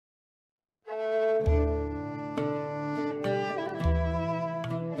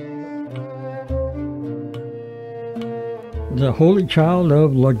the Holy Child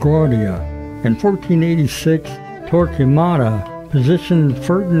of LaGuardia. In 1486, Torquemada positioned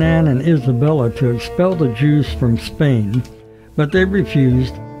Ferdinand and Isabella to expel the Jews from Spain, but they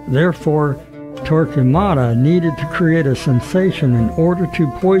refused. Therefore, Torquemada needed to create a sensation in order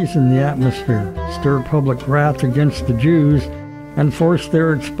to poison the atmosphere, stir public wrath against the Jews, and force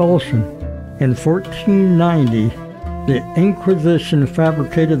their expulsion. In 1490, the Inquisition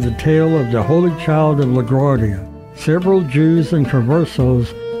fabricated the tale of the Holy Child of LaGuardia. Several Jews and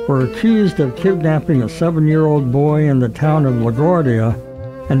conversos were accused of kidnapping a 7-year-old boy in the town of LaGuardia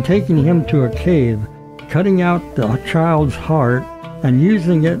and taking him to a cave, cutting out the child's heart and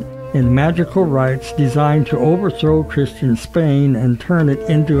using it in magical rites designed to overthrow Christian Spain and turn it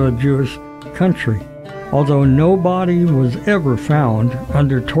into a Jewish country. Although no body was ever found,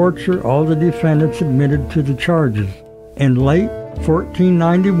 under torture all the defendants admitted to the charges. In late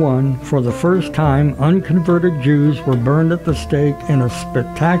 1491, for the first time, unconverted Jews were burned at the stake in a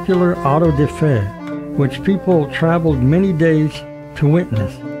spectacular auto de fe, which people traveled many days to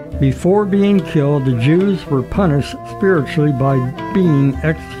witness. Before being killed, the Jews were punished spiritually by being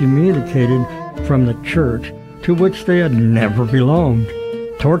excommunicated from the church to which they had never belonged.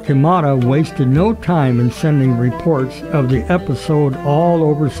 Torquemada wasted no time in sending reports of the episode all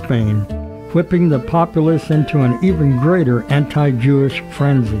over Spain, whipping the populace into an even greater anti-Jewish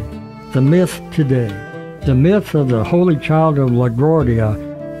frenzy. The myth today. The myth of the Holy Child of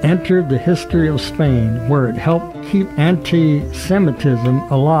LaGuardia entered the history of Spain, where it helped keep anti-Semitism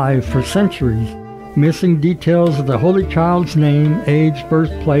alive for centuries. Missing details of the Holy Child's name, age,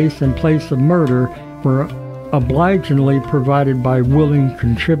 birthplace, and place of murder were obligingly provided by willing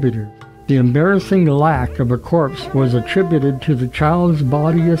contributors. The embarrassing lack of a corpse was attributed to the child's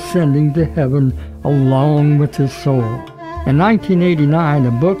body ascending to heaven along with his soul. In 1989,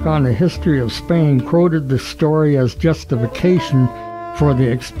 a book on the history of Spain quoted the story as justification for the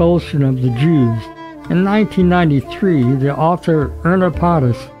expulsion of the Jews. In 1993, the author Erna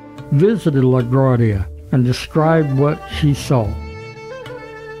Patas visited LaGuardia and described what she saw.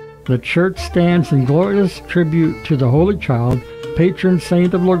 The church stands in glorious tribute to the Holy Child, patron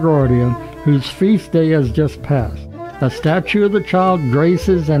saint of LaGuardia, whose feast day has just passed. A statue of the child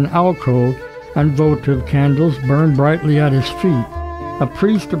graces an alcove, and votive candles burn brightly at his feet. A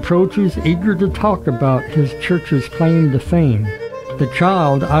priest approaches, eager to talk about his church's claim to fame. The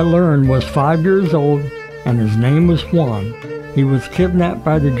child, I learned, was 5 years old, and his name was Juan. He was kidnapped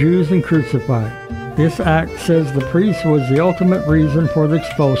by the Jews and crucified. This act, says the priest, was the ultimate reason for the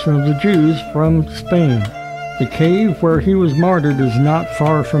expulsion of the Jews from Spain. The cave where he was martyred is not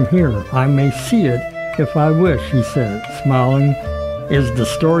far from here. I may see it if I wish, he said, smiling. Is the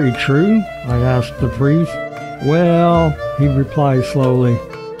story true? I asked the priest. Well, he replied slowly,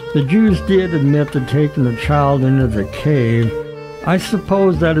 the Jews did admit to taking the child into the cave. I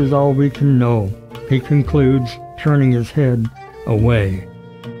suppose that is all we can know, he concludes, turning his head away.